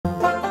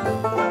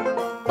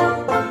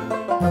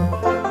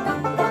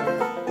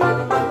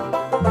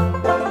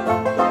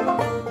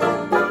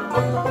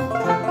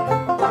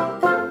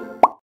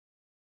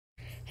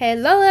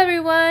Hello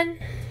everyone!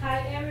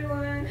 Hi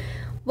everyone!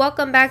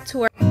 Welcome back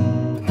to our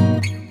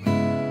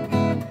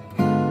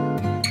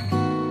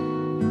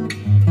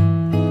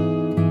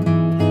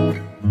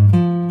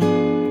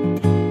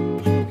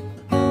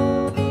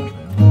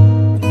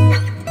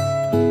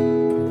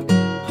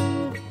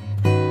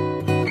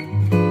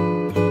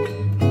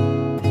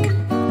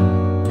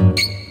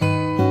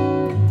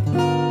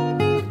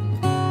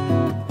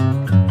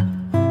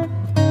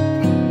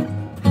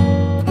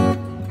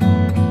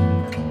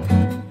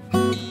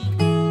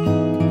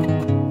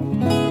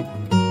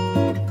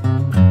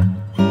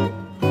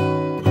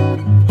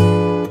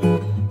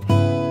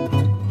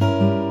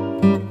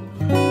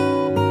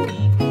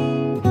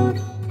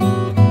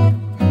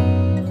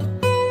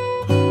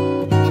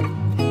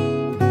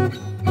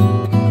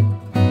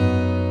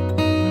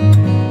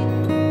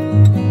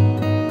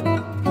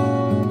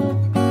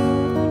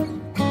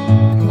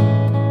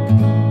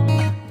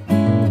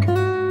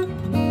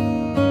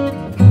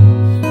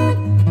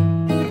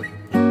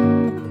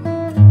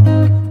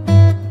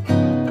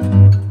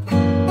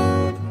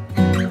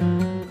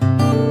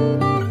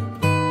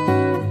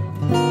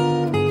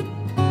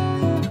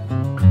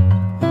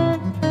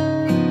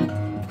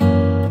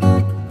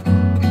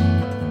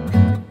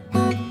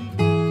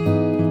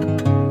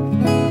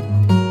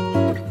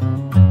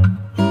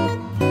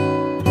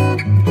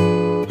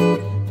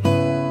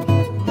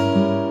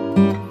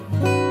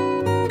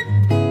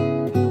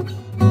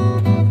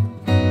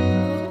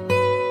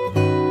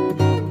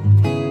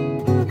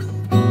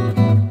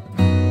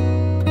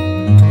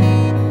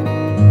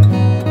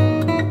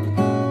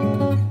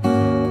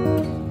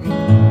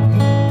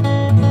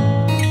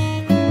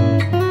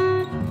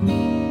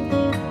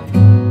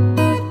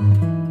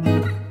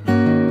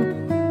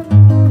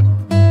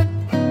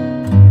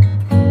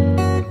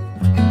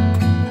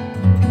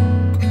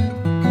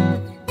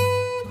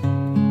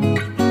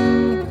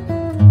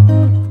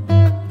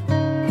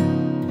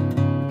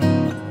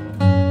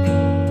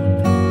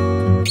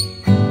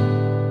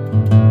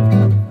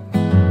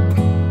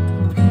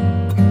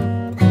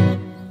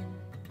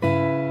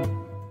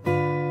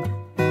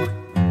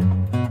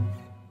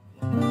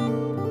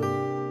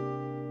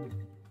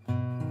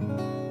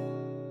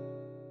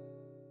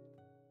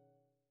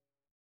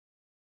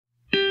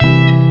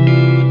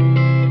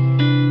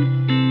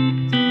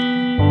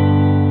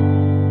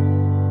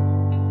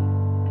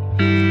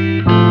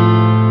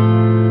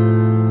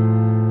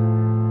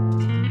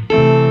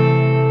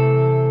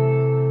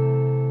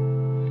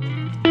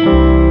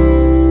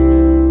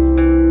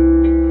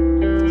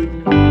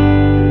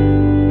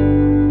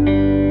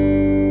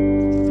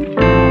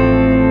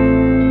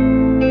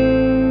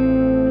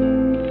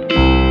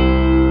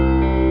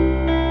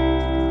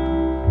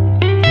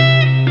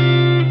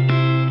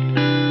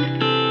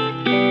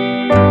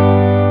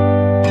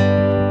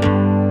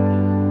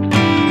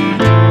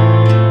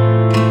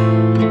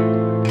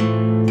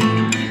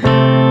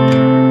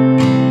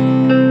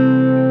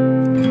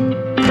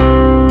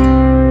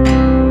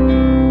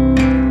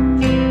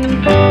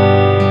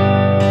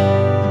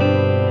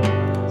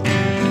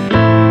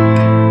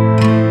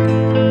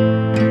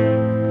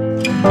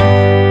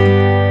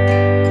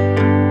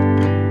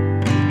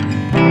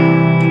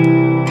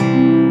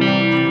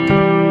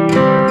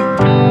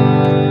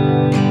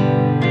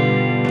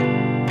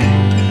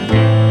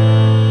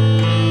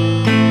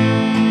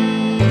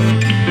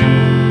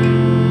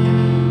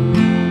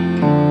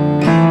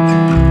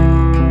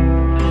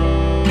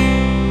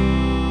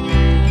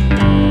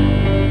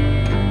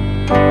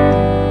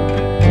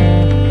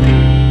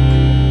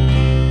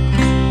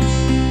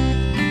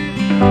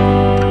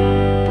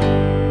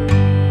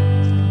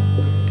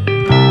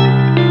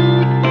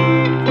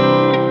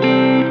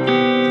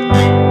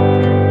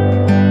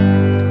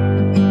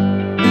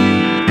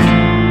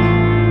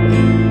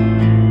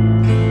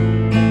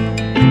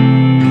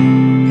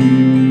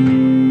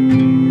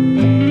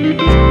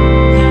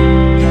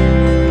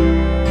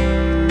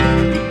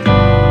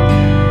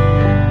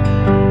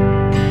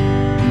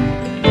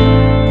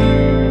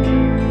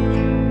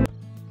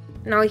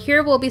Now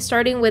here we'll be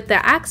starting with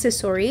the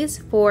accessories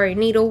for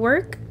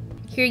needlework.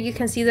 Here you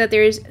can see that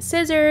there's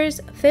scissors,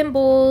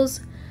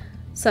 thimbles,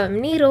 some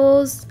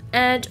needles,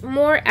 and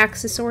more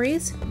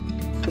accessories.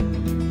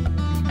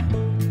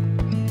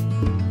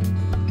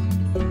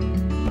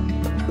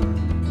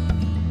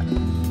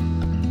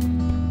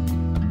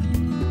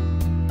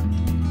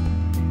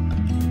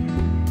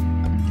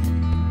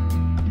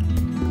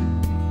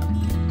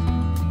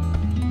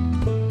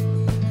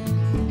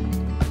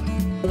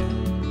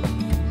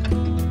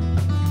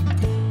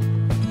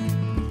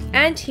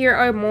 And here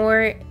are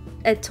more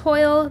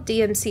Etoile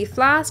DMC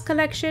floss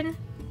collection.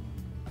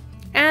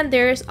 And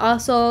there's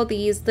also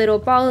these little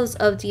balls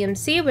of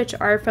DMC which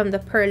are from the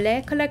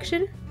Perle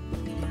collection.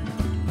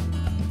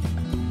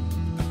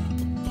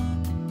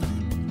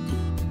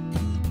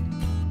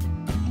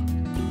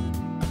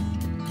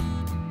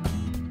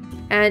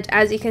 And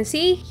as you can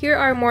see, here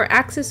are more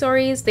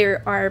accessories.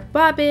 There are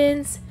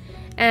bobbins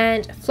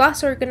and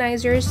floss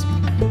organizers.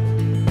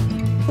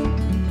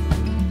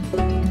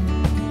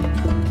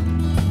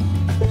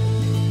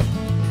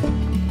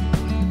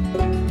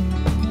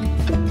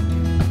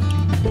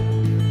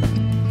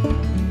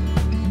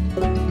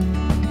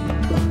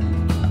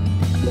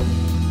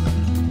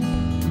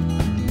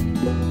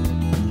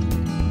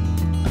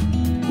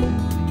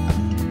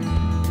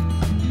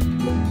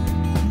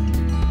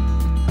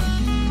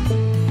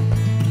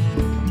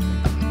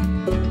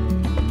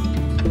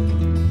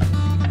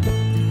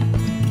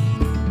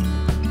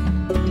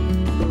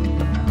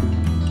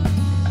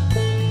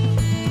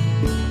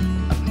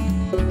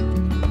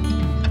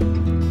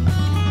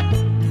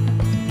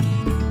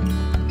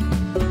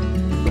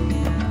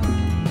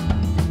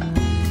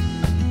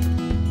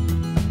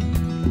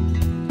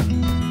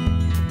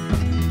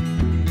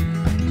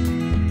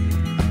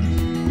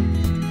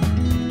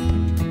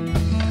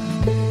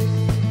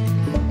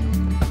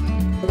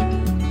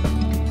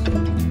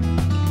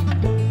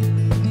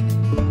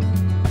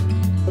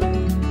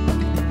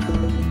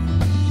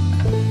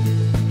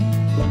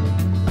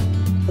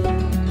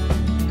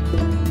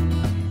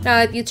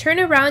 Now if you turn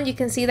around, you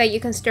can see that you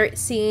can start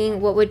seeing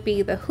what would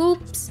be the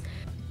hoops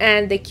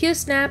and the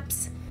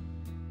Q-snaps.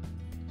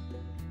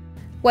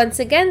 Once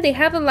again, they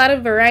have a lot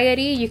of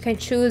variety. You can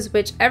choose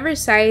whichever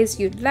size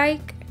you'd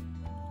like.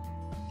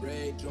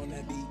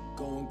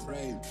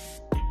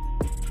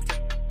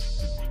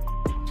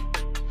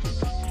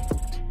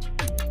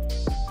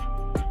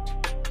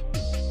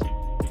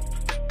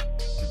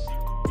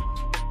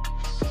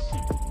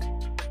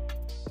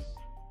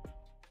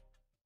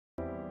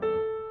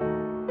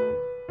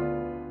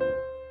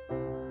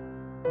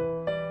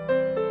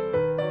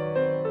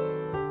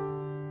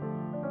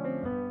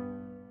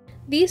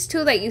 These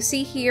two that you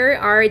see here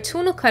are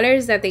tonal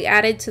colors that they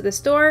added to the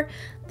store.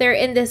 They're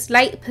in this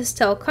light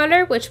pastel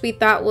color, which we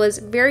thought was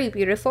very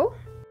beautiful.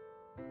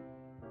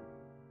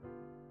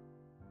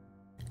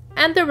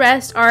 And the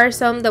rest are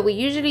some that we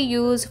usually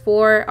use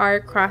for our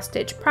cross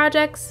stitch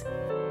projects.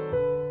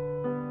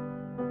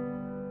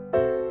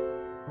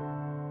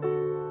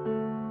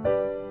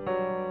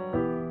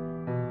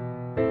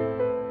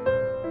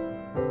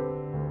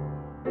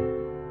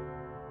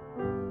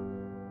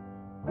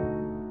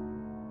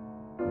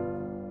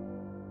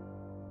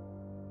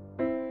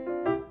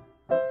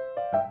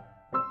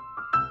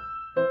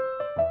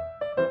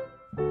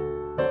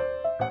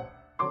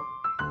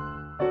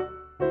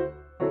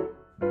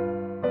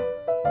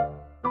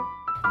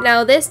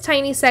 Now this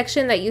tiny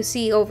section that you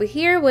see over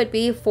here would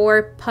be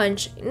for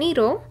punch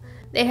needle.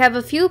 They have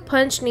a few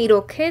punch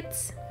needle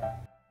kits.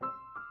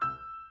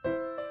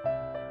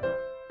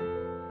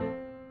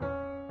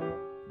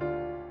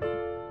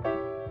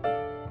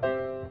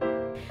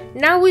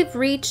 Now we've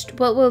reached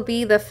what will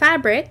be the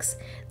fabrics.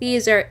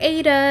 These are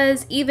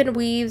Aidas, even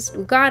weaves,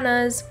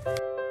 Luganas.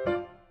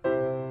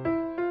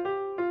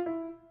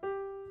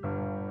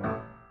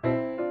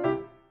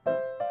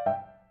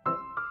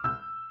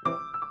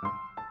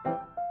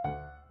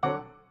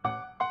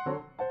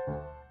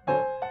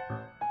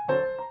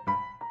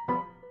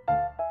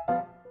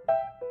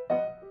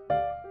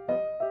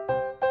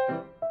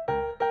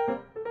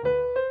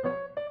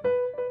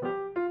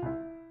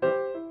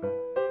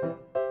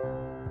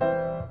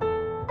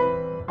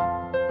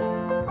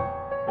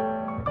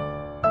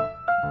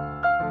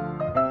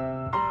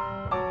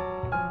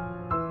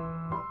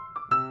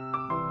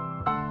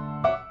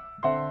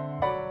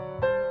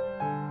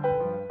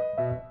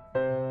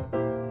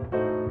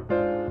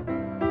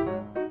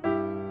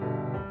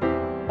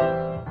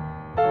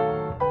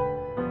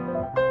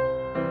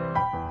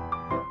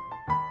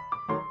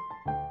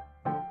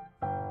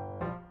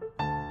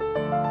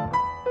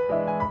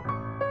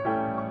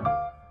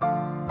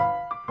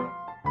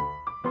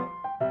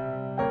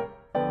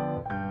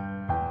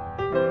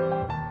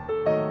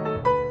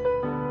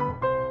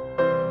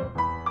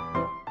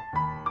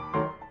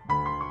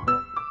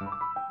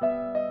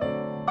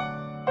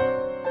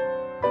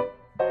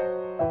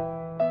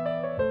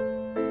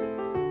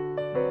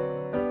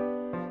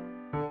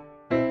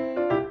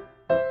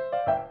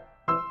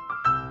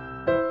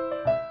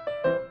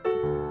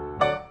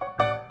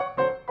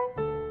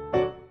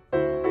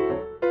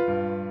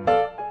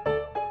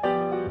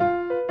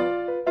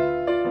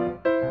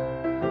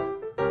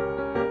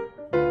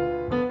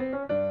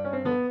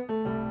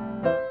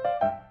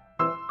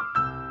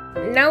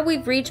 Now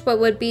we've reached what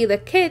would be the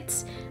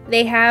kits.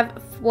 They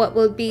have what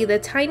will be the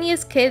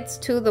tiniest kits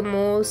to the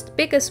most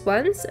biggest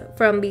ones,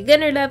 from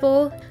beginner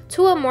level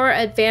to a more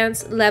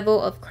advanced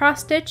level of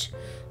cross stitch.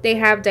 They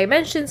have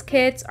dimensions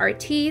kits,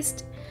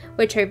 artiste,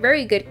 which are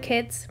very good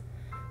kits,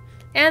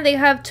 and they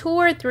have 2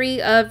 or 3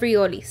 of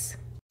riolis.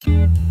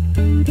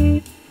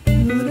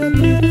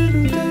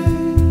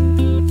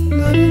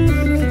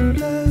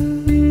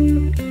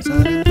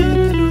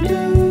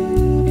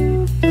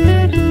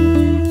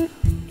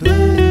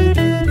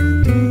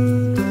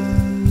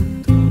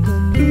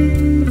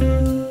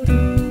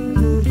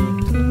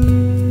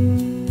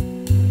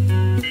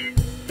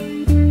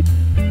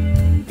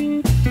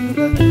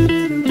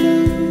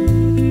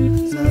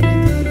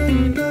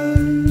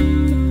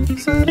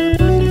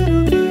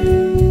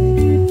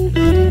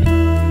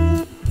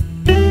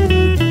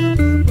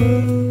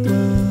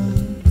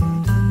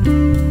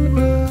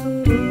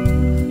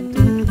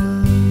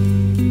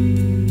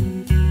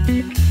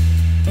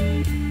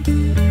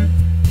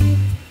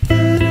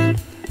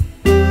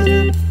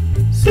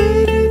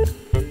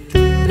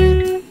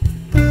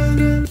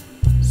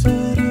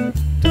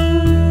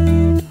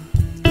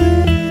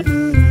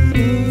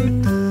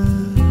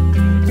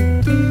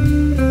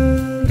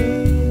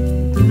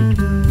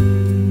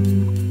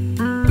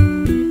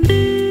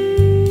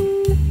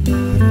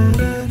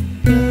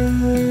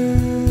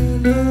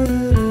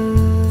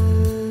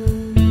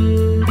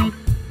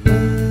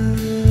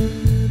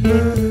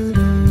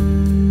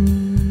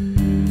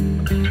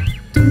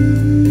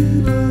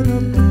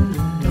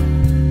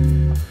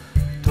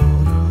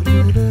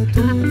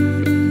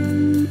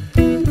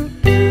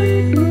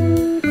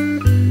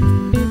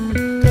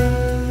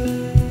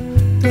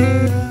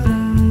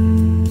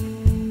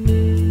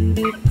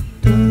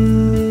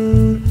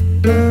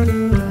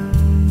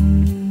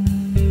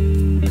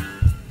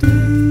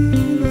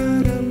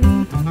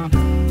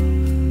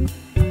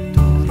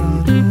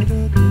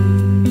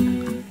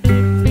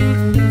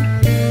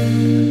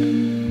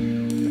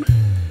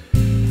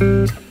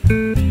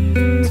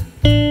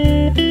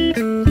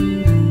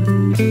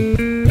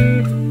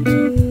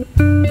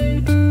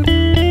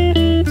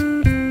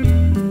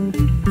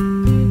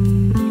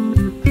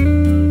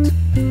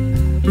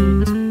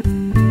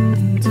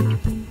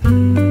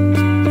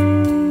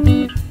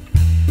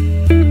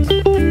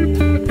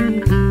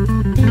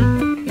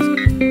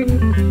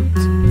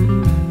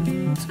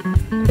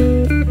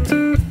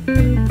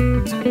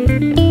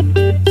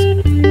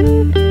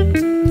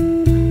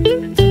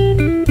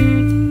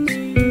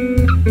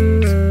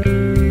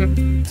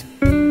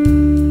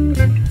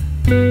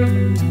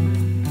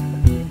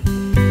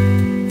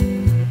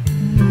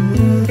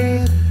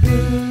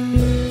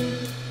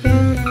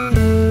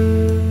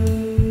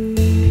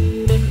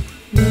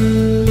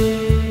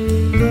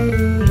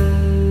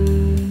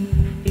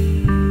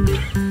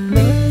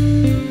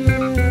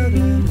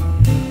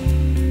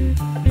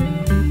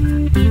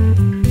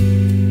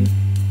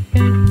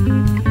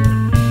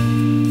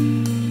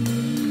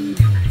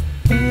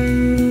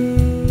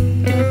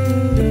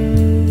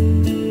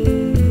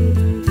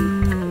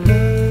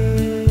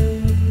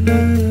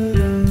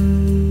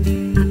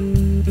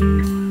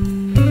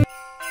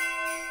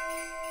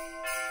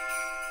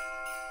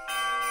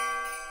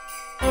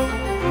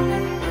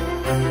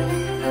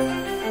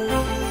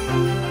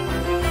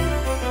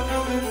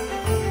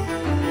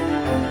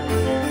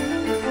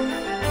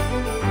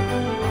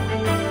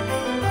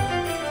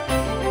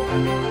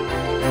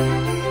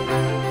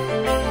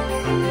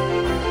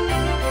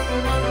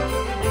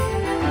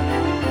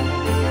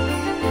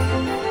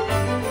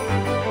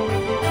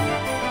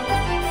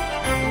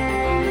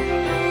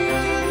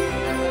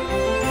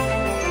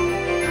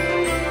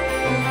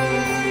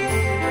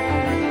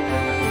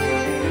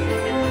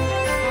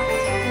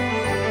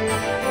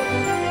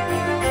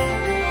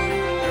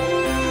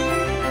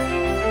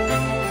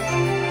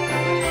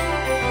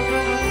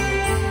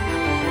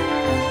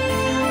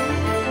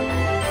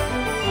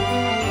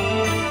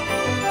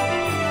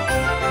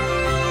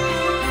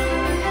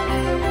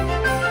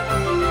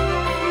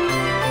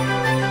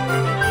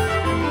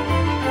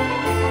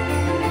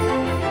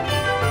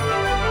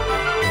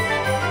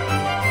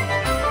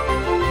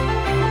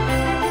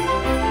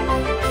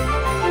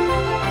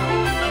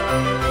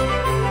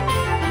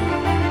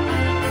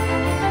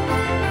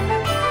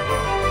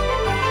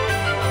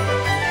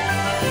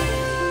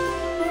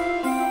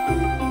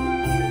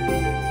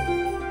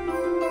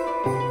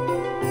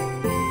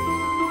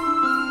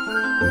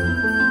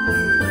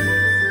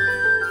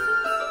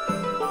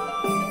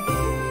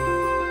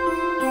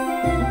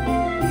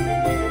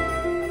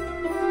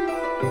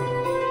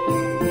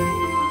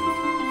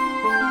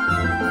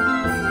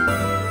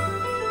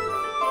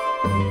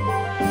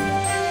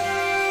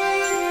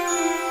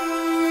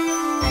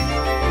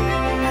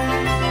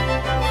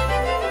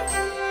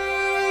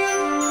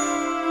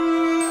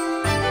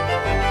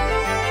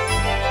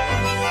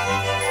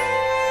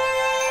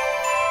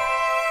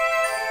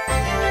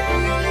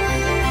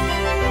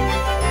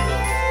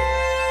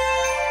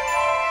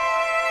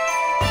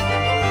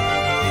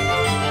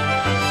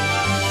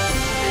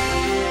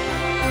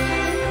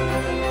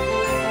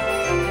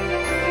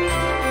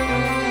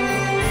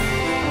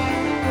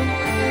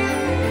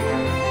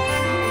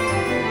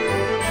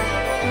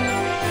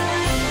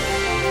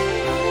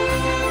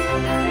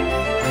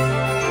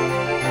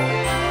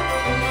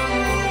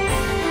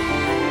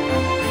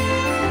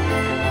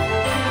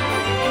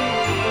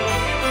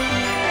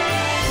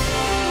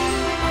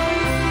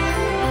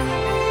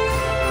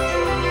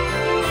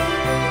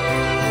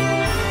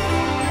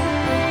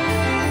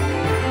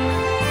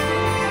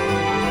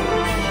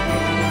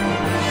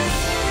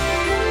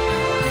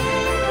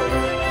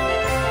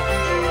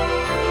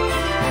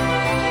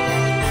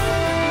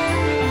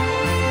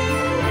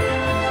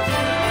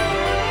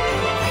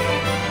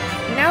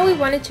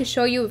 wanted to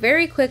show you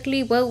very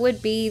quickly what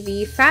would be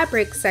the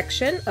fabric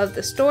section of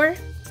the store.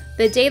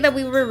 The day that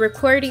we were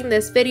recording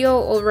this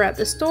video over at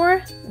the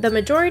store, the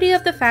majority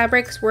of the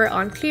fabrics were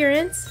on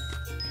clearance,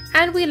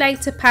 and we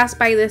like to pass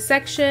by this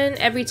section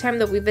every time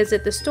that we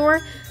visit the store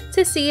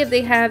to see if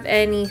they have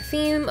any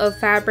theme of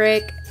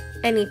fabric,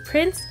 any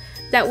prints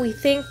that we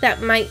think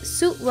that might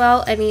suit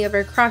well any of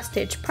our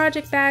cross-stitch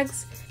project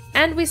bags,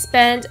 and we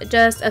spend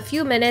just a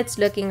few minutes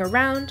looking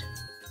around.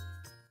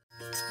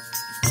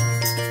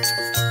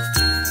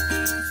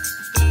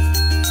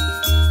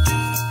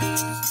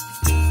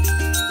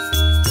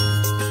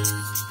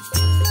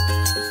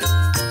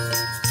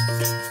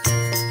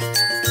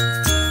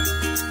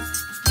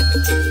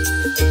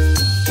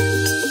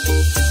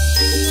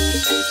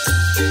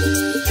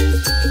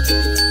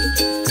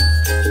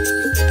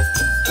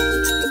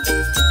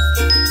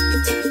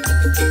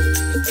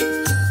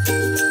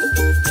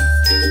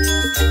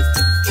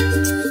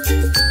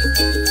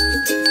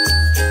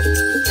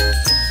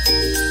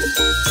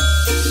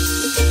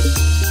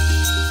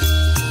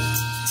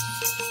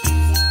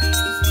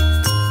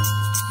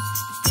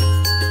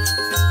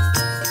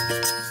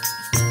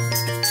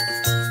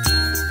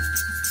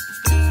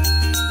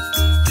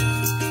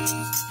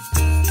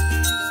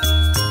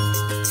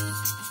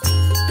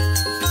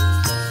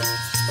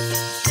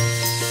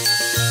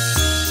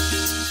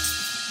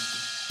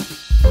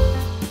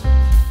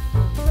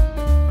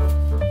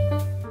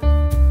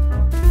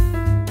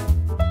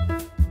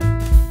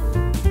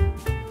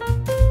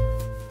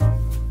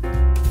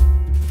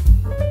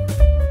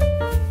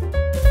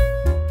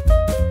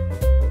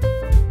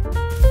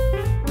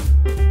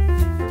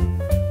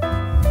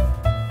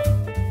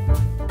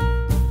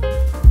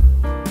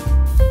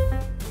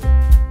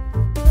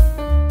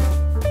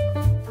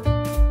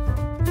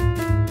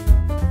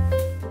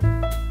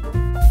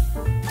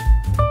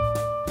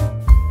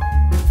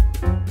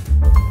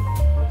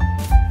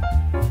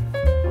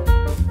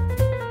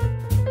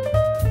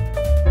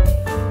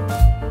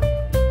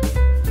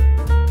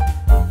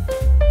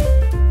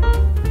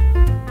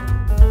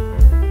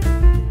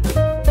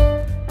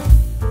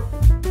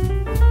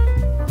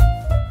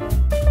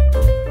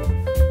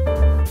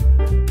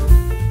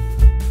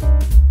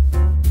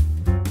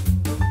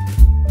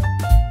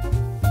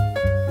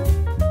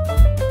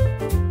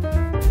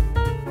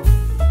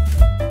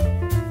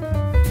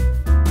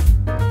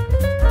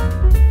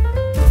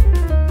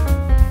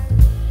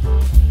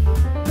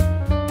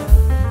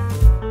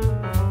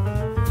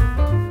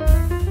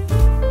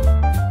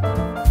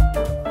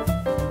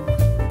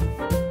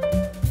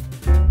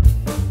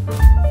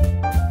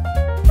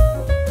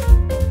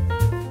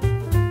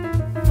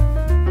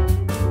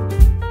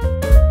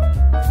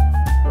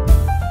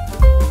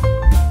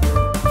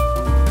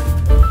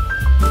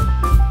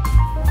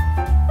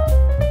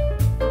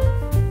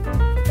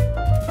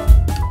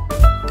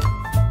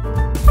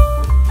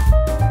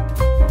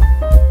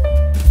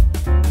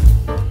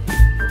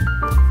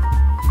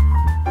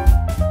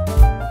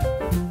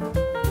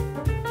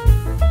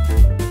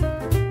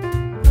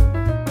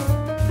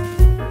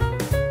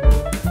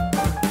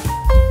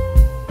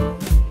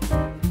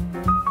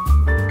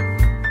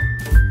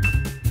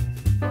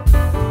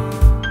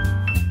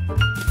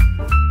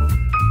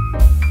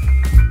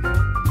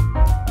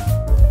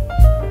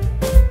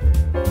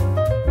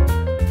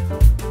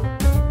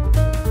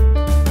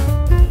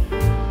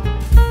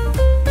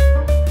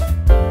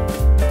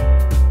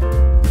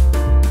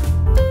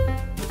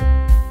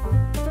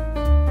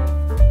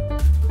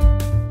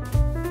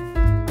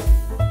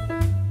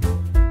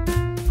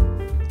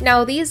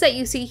 Now these that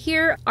you see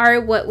here are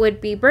what would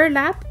be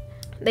burlap.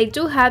 They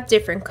do have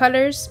different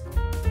colors.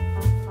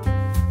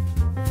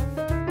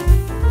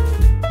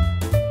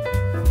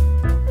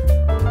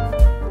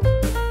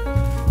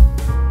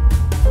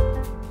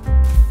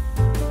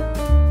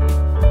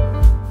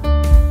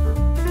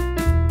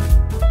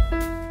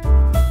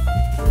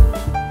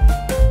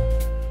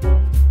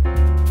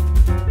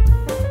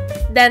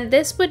 Then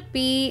this would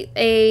be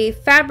a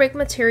fabric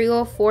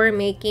material for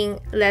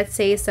making, let's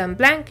say, some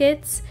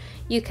blankets.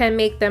 You can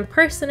make them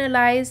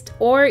personalized,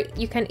 or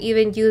you can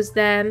even use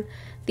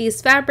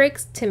these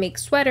fabrics to make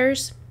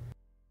sweaters.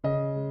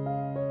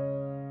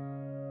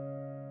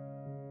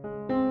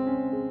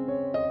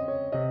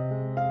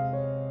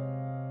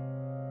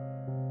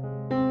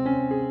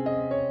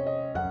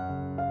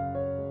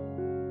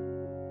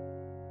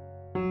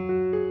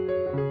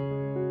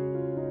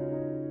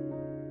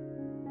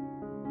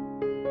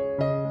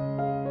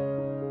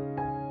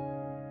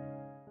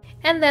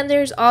 And then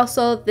there's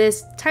also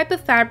this type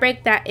of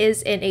fabric that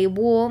is in a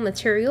wool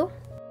material.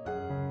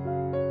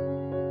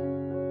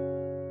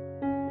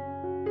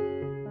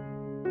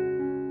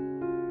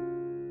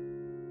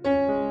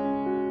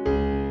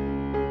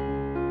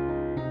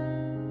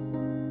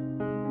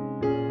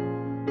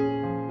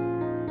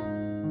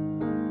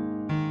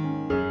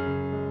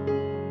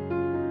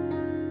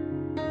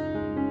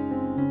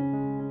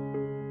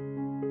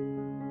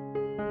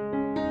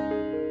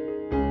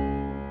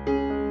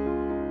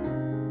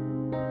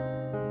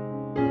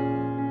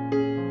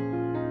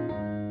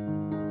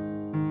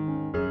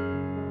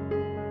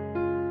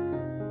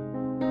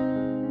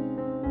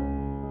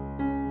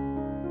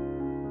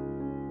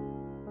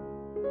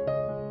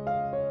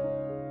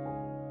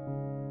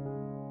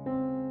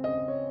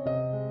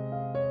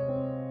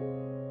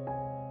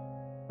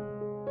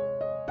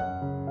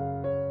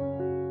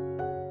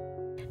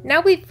 Now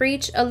we've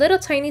reached a little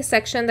tiny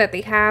section that they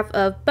have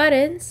of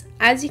buttons.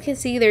 As you can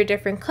see, they're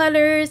different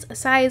colors,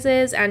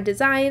 sizes, and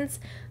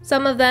designs.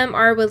 Some of them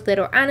are with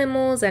little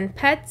animals and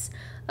pets.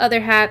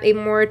 Others have a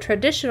more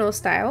traditional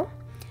style.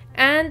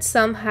 And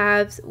some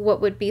have what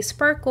would be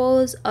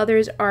sparkles.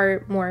 Others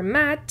are more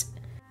matte.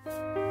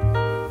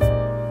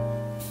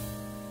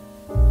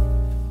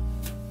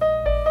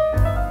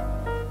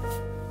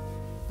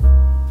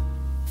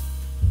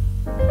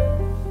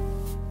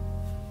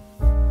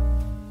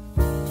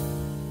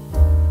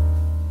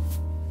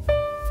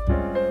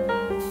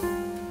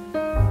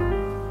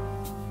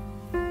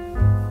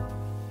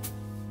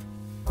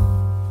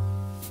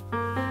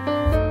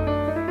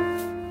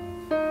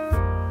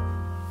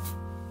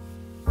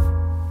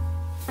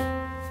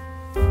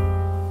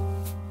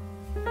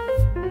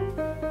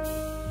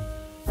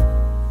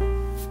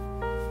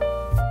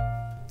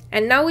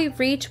 And now we've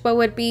reached what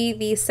would be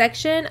the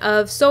section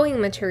of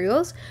sewing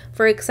materials.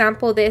 For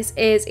example, this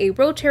is a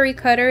rotary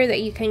cutter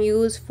that you can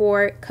use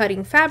for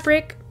cutting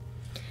fabric.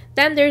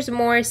 Then there's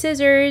more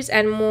scissors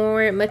and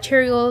more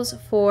materials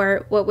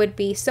for what would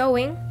be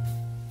sewing.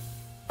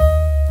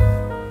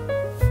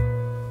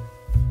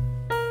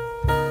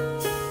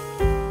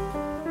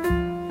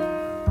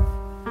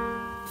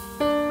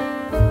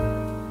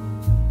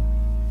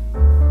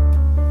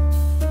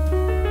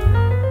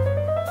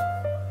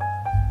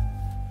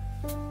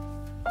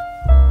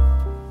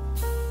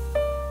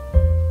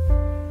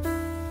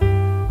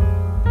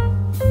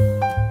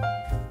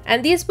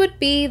 And these would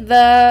be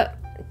the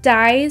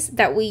dyes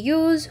that we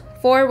use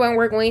for when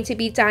we're going to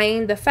be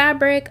dyeing the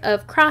fabric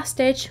of cross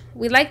stitch.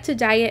 We like to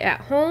dye it at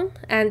home,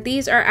 and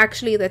these are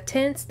actually the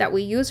tints that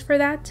we use for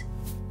that.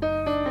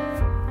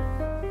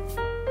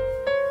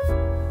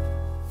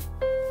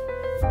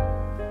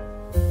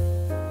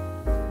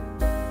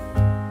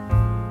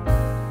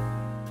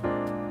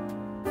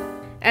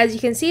 As you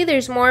can see,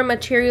 there's more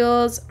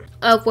materials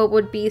of what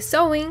would be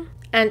sewing.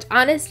 And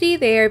honestly,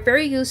 they are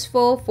very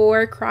useful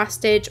for cross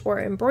stitch or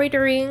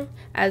embroidering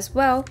as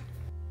well.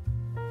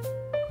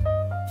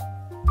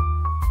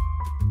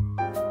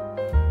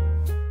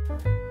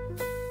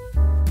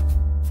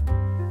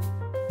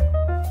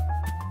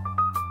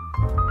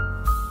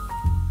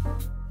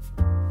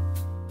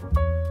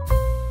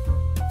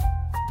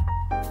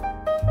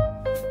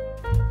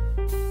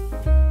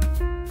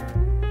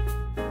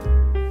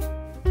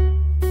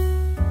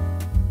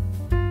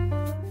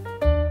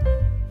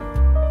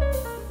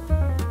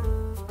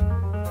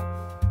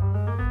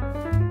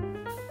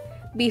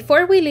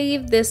 Before we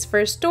leave this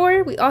first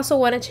store, we also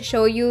wanted to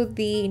show you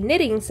the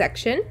knitting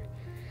section.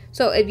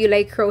 So if you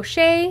like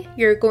crochet,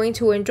 you're going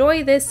to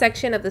enjoy this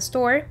section of the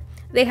store.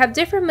 They have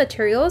different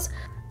materials.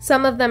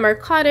 Some of them are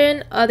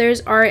cotton,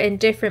 others are in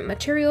different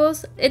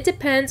materials. It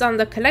depends on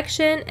the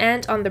collection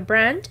and on the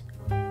brand.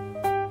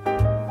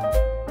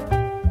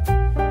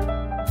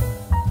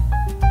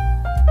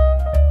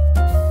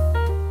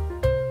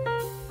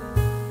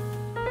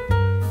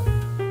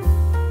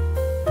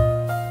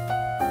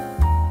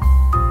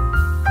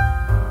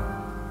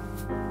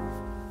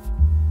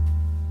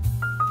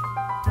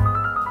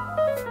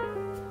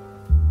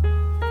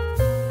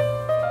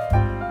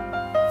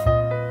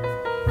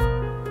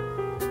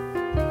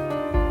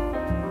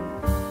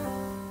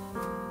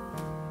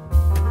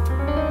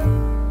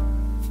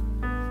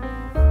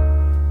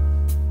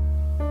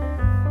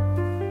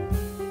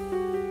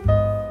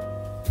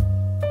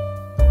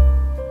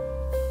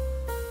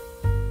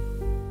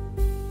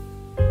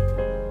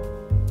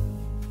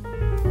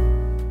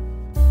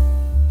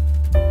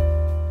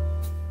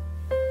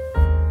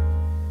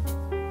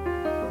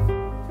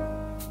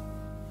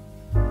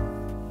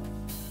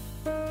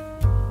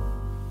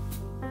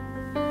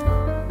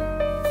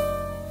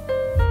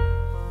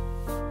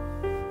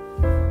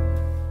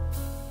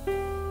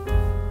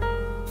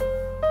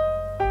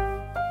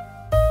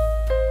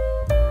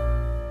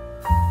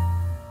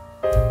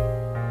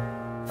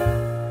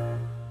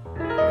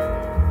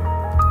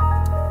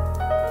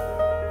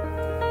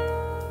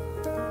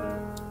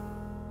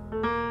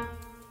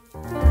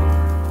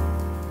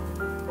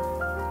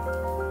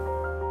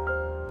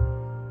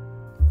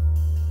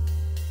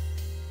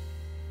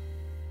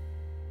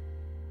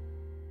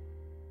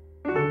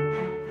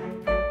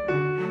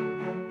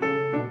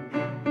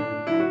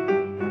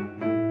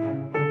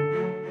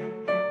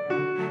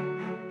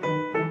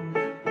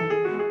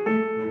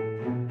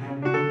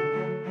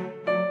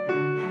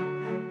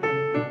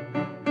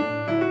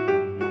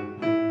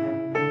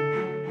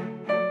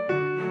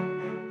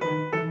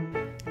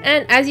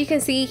 And as you can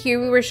see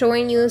here, we were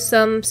showing you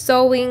some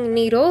sewing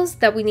needles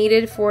that we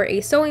needed for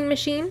a sewing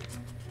machine.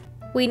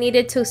 We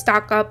needed to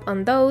stock up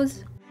on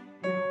those.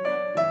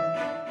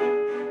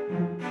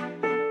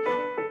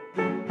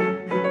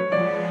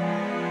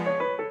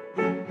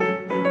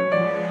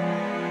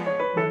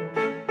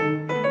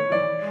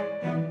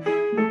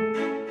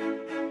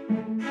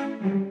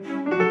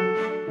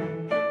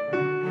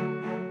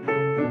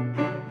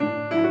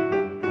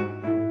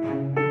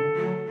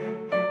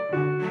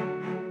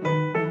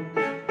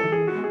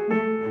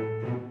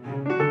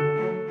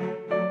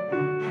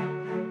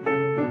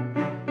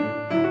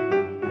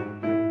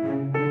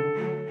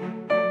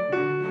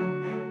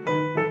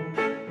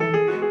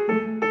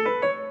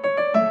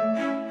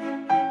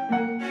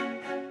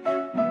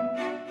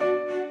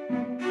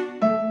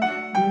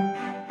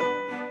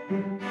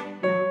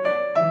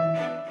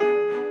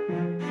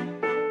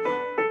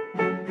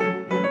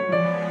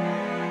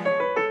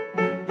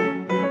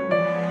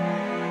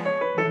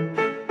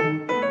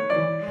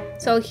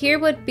 So here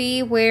would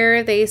be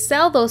where they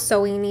sell those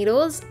sewing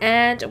needles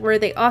and where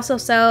they also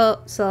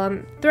sell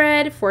some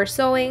thread for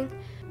sewing.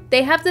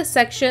 They have the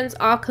sections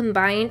all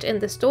combined in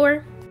the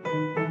store.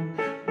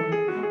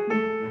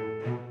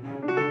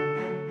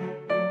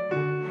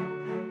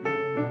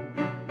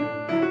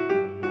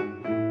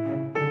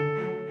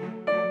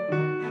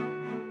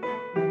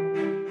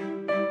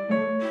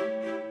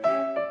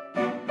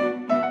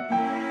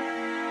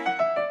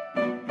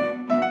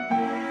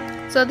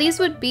 So these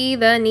would be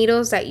the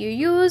needles that you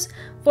use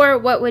for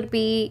what would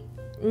be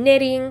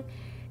knitting,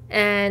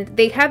 and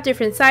they have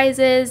different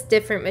sizes,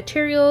 different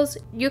materials.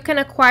 You can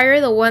acquire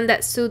the one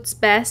that suits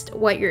best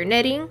what you're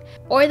knitting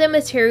or the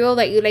material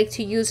that you like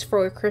to use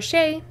for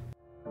crochet.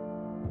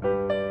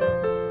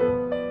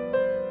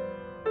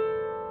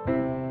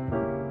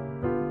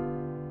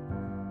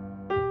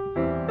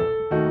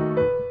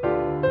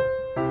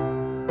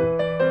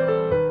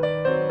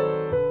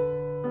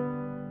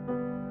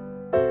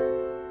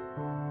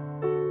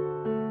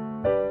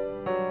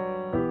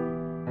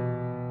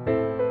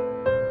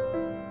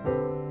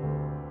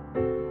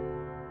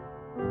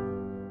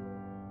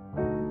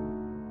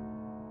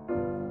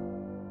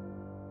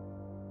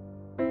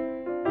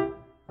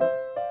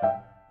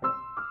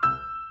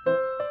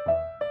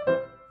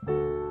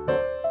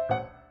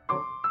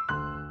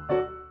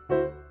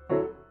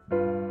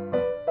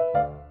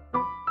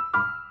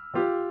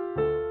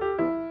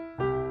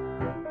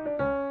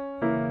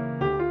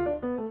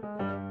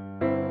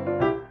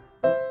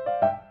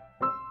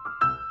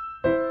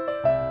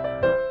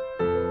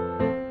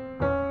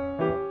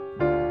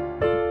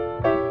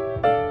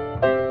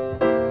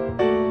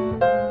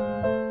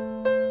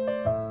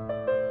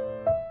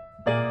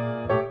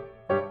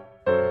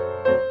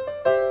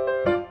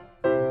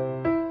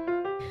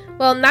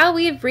 Well, now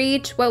we've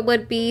reached what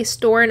would be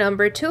store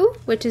number 2,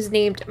 which is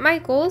named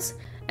Michael's.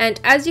 And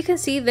as you can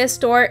see, this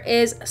store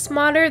is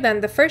smaller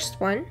than the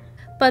first one,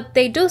 but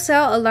they do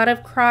sell a lot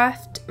of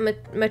craft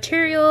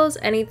materials,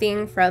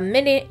 anything from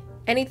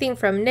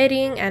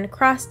knitting and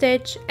cross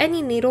stitch,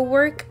 any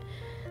needlework.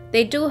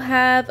 They do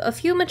have a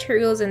few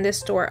materials in this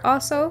store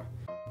also.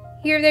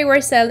 Here they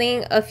were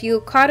selling a few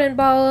cotton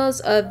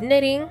balls of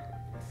knitting,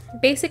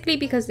 basically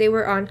because they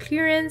were on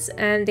clearance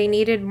and they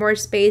needed more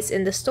space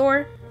in the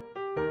store.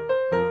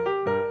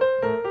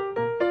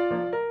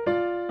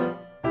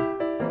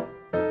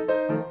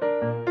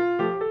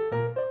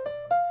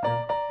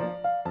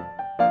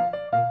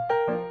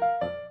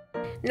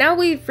 Now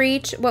we've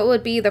reached what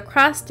would be the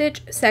cross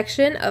stitch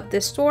section of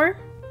this store.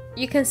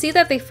 You can see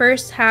that they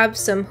first have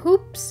some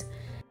hoops.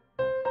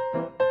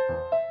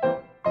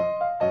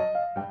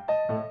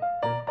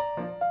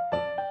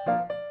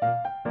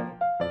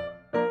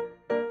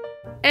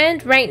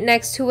 And right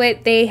next to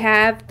it, they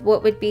have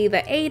what would be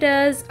the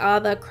Aidas,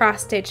 all the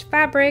cross stitch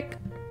fabric.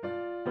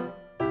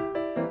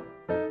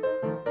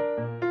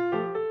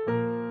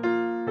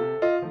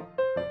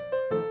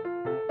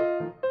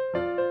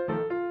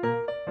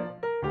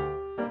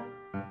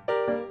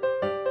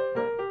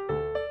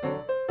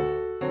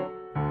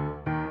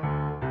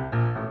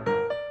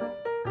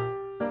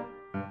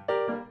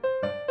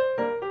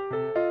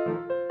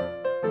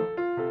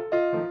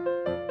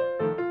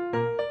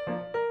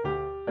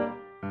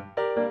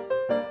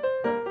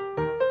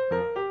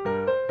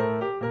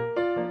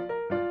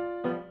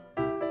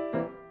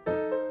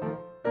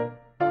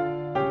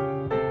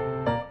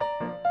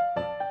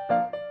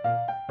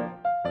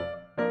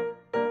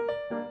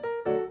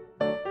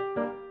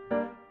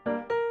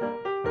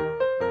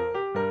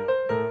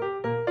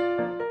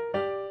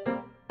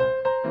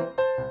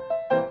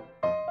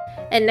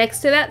 And next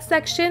to that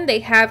section, they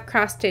have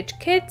cross stitch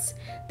kits.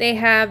 They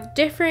have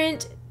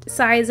different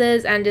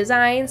sizes and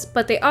designs,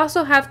 but they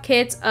also have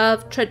kits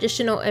of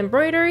traditional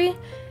embroidery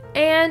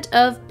and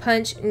of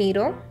punch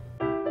needle.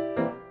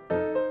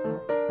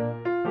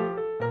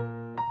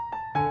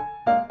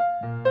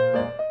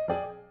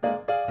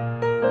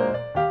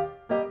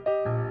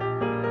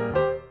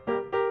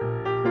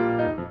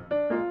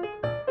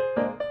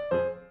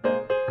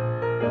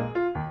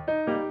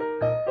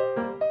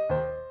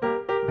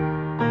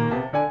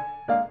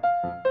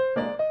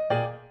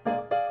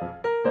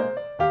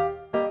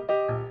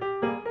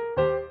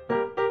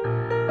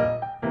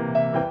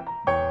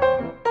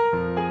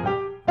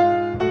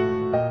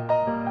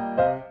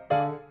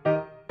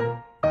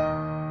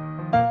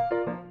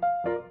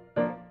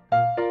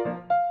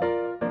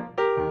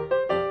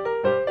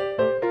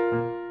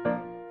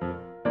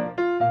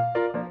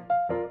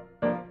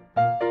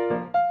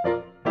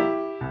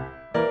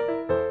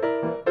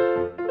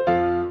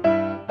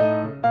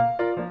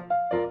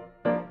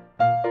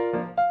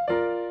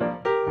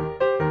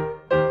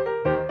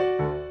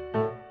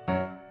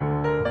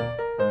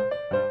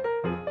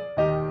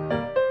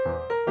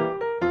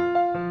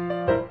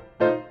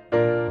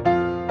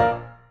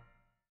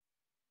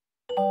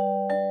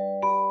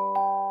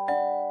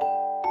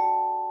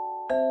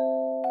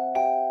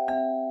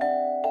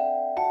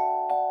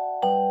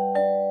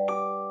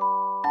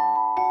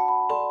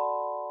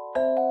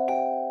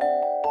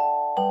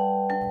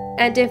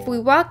 And if we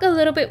walk a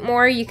little bit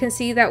more, you can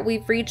see that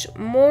we've reached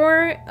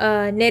more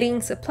knitting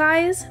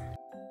supplies.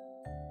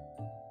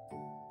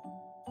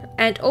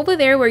 And over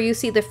there where you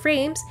see the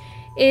frames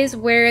is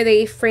where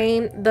they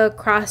frame the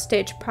cross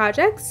stitch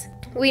projects.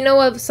 We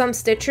know of some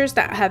stitchers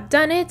that have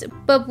done it,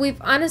 but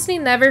we've honestly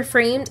never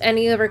framed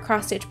any of our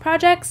cross stitch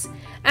projects,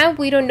 and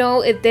we don't know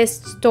if this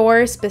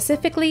store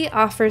specifically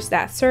offers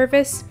that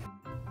service.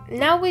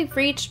 Now we've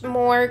reached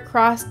more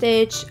cross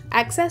stitch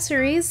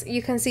accessories.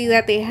 You can see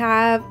that they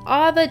have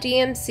all the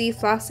DMC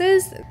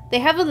flosses. They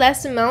have a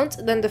less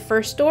amount than the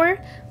first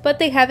store, but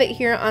they have it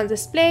here on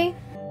display.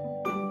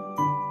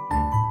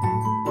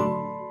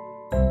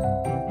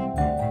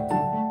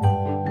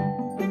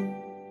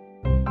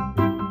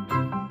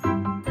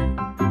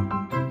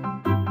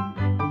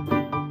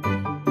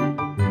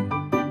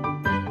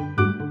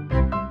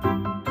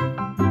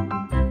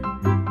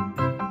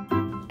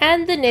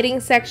 And the knitting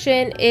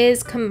section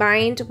is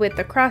combined with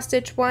the cross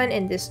stitch one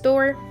in this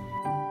store.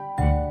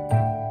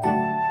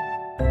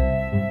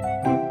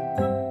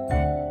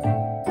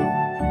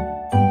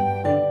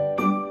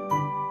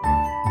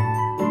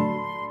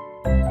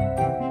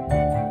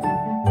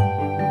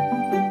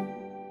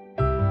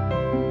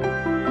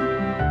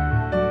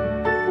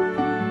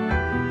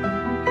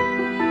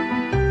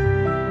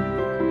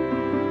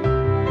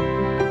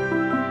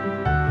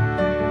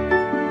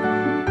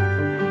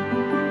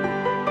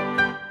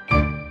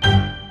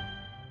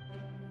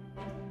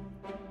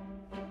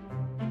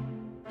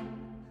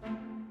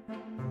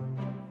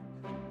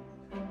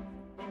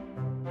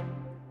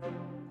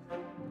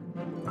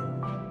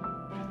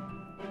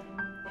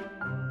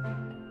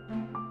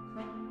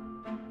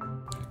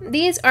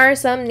 These are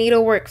some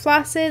needlework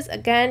flosses,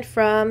 again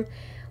from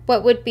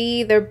what would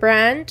be the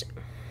brand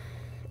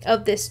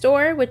of this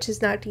store, which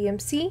is not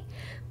DMC.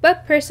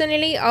 But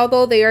personally,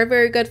 although they are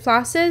very good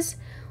flosses,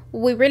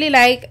 we really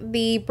like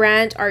the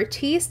brand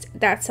Artiste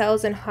that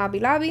sells in Hobby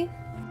Lobby.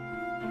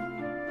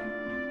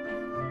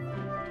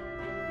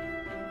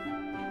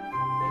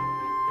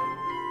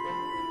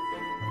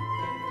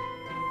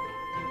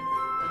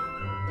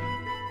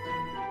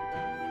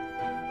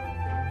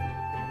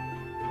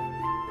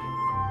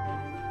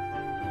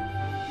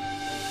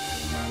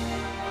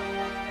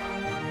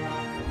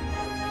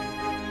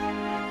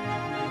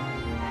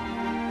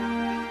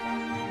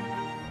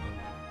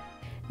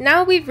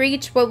 Now we've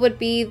reached what would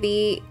be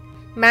the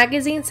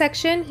magazine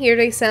section. Here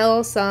they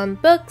sell some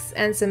books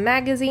and some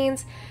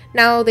magazines.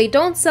 Now they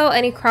don't sell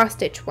any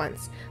cross-stitch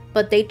ones,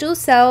 but they do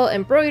sell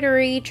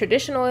embroidery,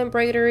 traditional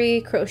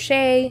embroidery,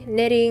 crochet,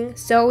 knitting,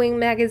 sewing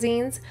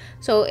magazines.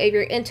 So if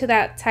you're into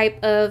that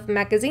type of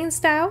magazine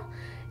style,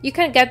 you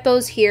can get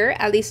those here,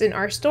 at least in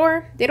our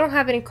store. They don't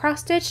have any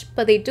cross-stitch,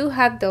 but they do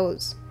have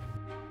those.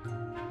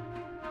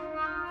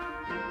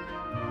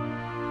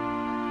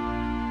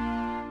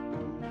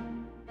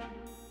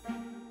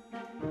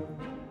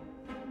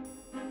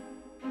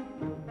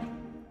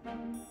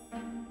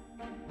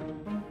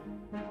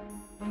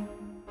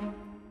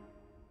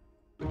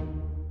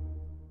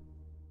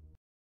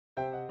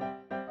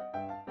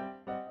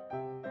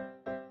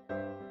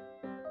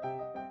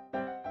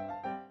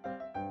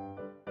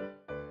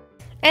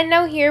 And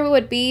now here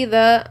would be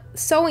the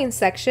sewing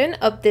section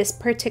of this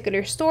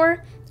particular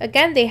store.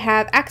 Again, they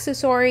have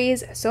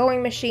accessories,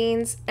 sewing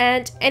machines,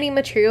 and any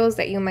materials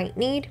that you might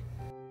need.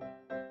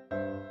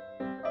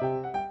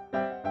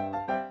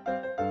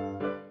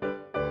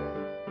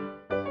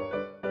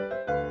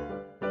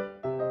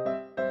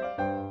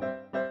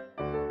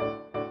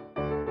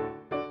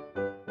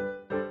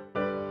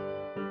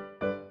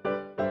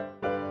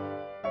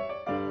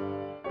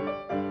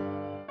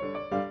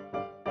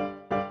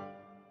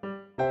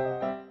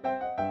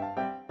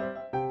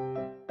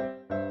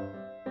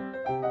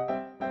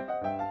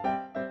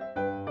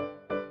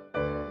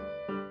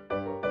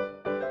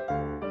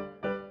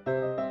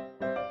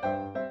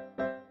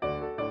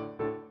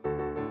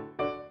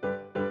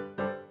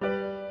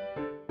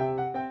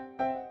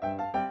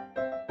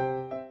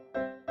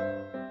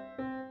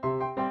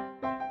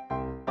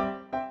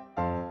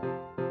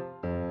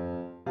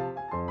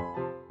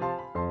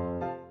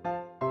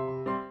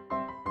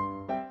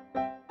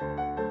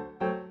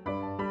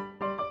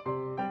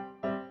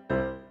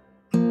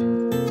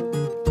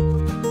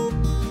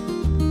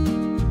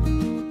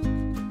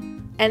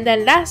 And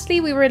then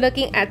lastly, we were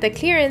looking at the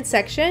clearance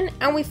section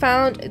and we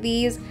found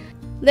these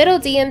little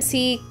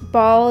DMC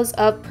balls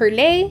of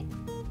perlé.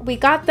 We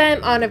got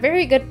them on a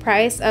very good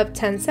price of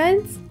 10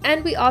 cents.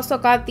 And we also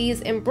got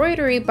these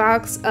embroidery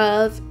box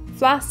of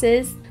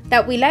flosses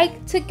that we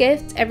like to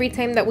gift every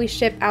time that we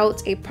ship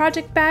out a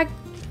project bag.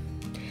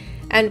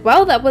 And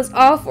well, that was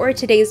all for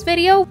today's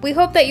video. We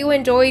hope that you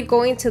enjoyed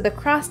going to the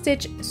cross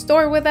stitch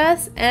store with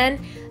us and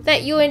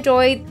that you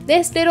enjoyed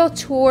this little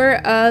tour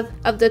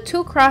of the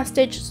 2 cross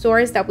stitch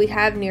stores that we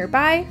have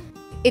nearby.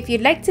 If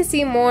you'd like to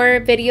see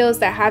more videos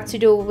that have to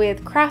do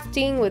with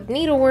crafting, with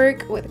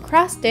needlework, with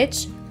cross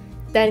stitch,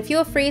 then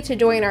feel free to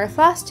join our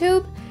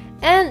Flosstube.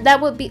 And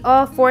that would be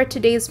all for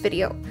today's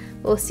video.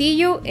 We'll see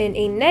you in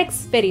a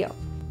next video.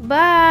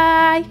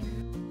 Bye!